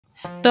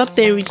Top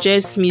 10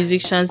 richest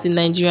musicians in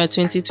Nigeria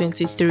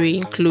 2023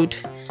 include: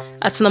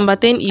 at number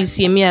 10 is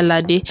Yemi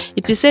Alade.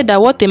 It is said that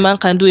what a man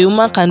can do, a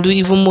woman can do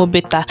even more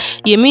better.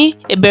 Yemi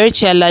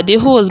Eberechi Alade,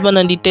 who was born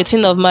on the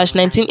 13th of March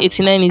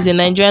 1989, is a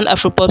Nigerian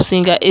Afropop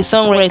singer, a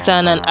songwriter,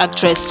 and an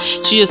actress.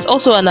 She is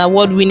also an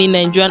award-winning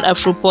Nigerian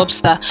Afropop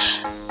star.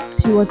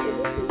 She was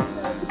able to win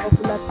the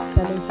popular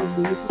talent show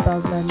in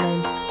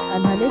 2009,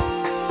 and her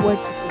net worth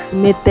is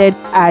estimated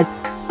at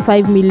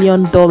 $5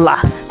 million.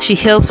 She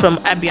hails from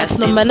Abia State.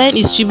 Number 9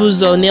 is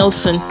Chibuzo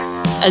Nelson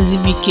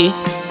Azibike,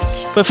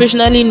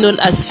 professionally known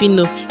as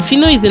Fino.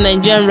 Fino is a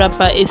Nigerian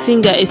rapper, a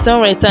singer, a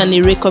songwriter, and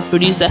a record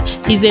producer.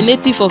 He's a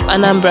native of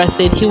Anambra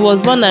State. He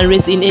was born and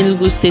raised in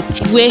Enugu State,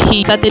 where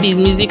he started his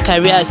music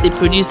career as a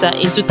producer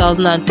in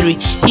 2003.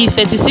 He is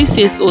 36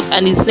 years old,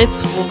 and his net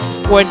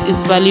worth is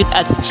valued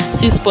at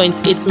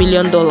 $6.8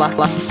 million.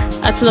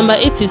 At number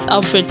 8 is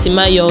Alfred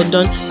Timaya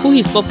Odon, who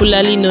is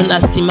popularly known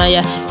as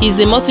Timaya. He is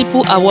a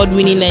multiple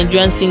award-winning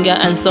Nigerian singer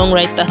and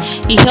songwriter.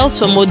 He hails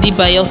from Odi,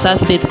 Bayelsa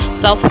State,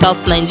 South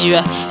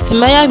Nigeria.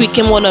 Timaya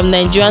became one of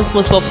Nigeria's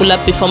most popular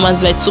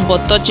performers by Tubo,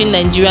 touching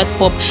Nigerian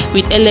pop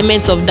with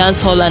elements of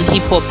dancehall and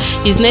hip-hop.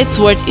 His net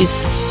worth is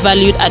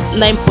valued at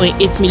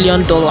 $9.8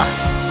 million.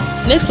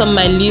 Next on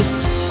my list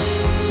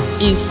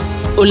is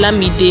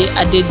Olamide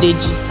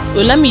Adedeji.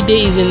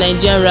 Olamide is a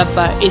Nigerian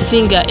rapper, a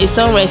singer, a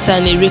songwriter,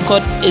 and a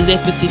record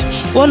executive,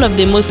 one of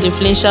the most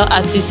influential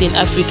artists in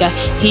Africa.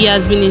 He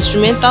has been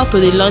instrumental to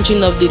the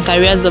launching of the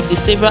careers of the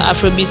several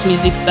Afrobeat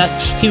music stars.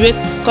 He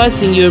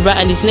records in Yoruba,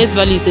 and his net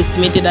value is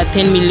estimated at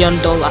 $10 million.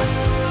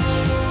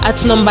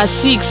 At number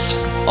 6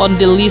 on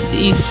the list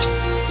is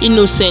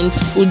Innocent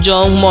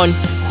Ujohmon,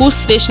 whose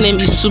stage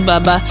name is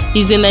Tubaba. He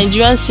is a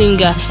Nigerian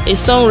singer, a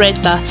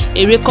songwriter,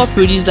 a record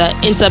producer,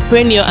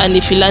 entrepreneur, and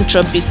a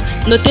philanthropist,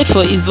 noted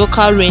for his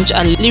vocal range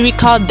and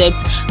lyrical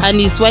depth, and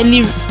is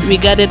widely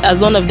regarded as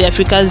one of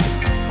Africa's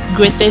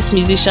greatest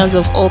musicians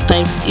of all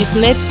times. His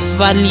net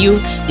value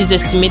is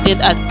estimated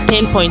at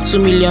 $10.2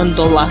 million.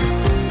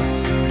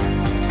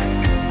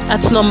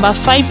 At number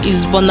 5 is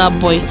Burna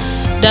Boy.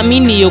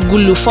 Damini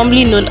Ogulu,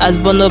 formerly known as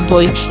Burna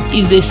Boy,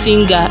 is a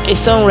singer, a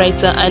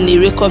songwriter, and a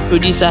record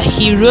producer.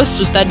 He rose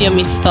to stardom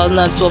in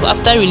 2012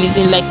 after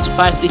releasing Like to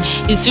Party.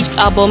 His 5th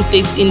album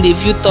takes in the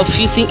view top,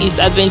 fusing his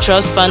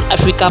adventurous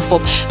pan-Africa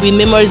pop with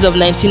memories of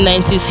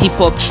 1990s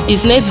hip-hop.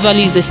 His net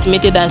value is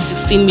estimated at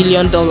 $16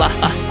 million.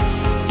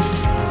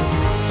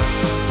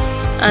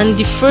 And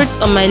the 3rd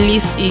on my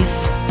list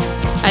is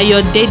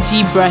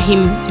Ayodeji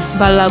Ibrahim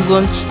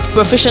Balogun,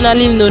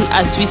 professionally known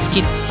as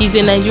Wizkid. He is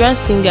a Nigerian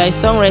singer, a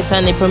songwriter,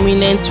 and a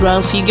prominent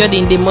round figure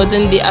in the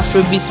modern-day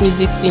Afrobeat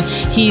music scene.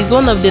 He is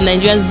one of the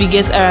Nigerian's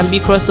biggest R&B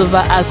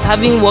crossover acts,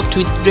 having worked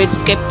with Dred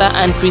Skepta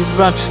and Chris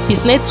Brown.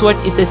 His net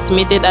worth is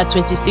estimated at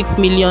 $26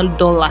 million.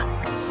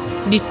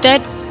 The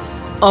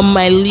 3rd on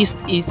my list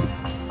is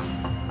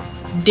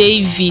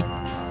David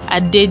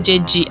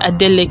Adedeji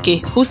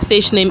Adeleke, whose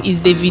stage name is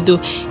Davido.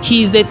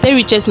 He is the 3rd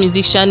richest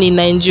musician in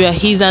Nigeria.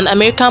 He is an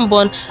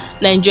American-born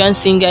Nigerian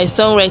singer, a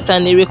songwriter,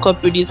 and a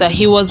record producer.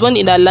 He was born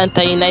in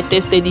Atlanta,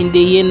 United States in the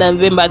year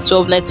November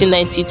 12,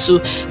 1992,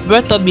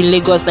 brought up in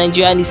Lagos,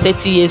 Nigeria, and is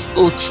 30 years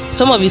old.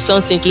 Some of his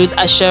songs include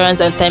Assurance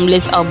and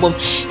Timeless album.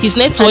 His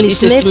net worth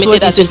is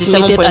estimated at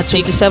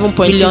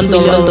 $27.6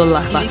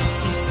 million. Next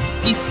is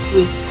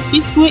P-Square.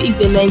 P-Square is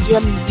a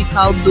Nigerian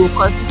musical duo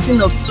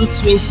consisting of 2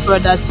 twins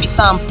brothers,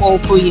 Peter and Paul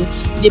Okoye.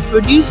 They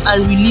produced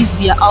and released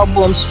their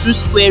albums through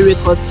Square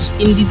Records.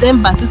 In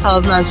December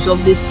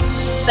 2012, they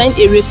signed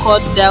a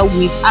record deal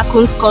with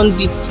Akon's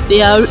Convict.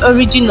 They are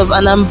origin of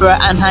Anambra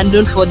and are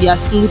known for their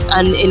smooth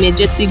and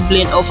energetic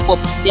blend of pop.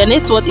 Their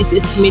net worth is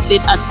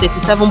estimated at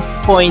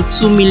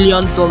 $37.2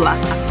 million.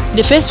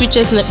 The first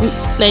richest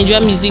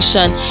Nigerian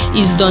musician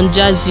is Don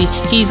Jazzy.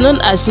 He is known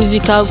as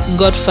musical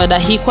godfather.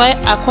 He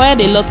acquired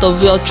a lot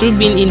of wealth through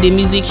being in the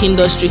music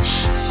industry.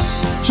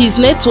 His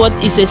net worth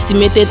is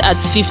estimated at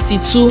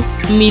 $52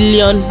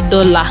 million,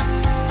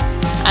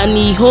 and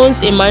he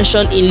owns a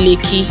mansion in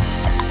Lekki.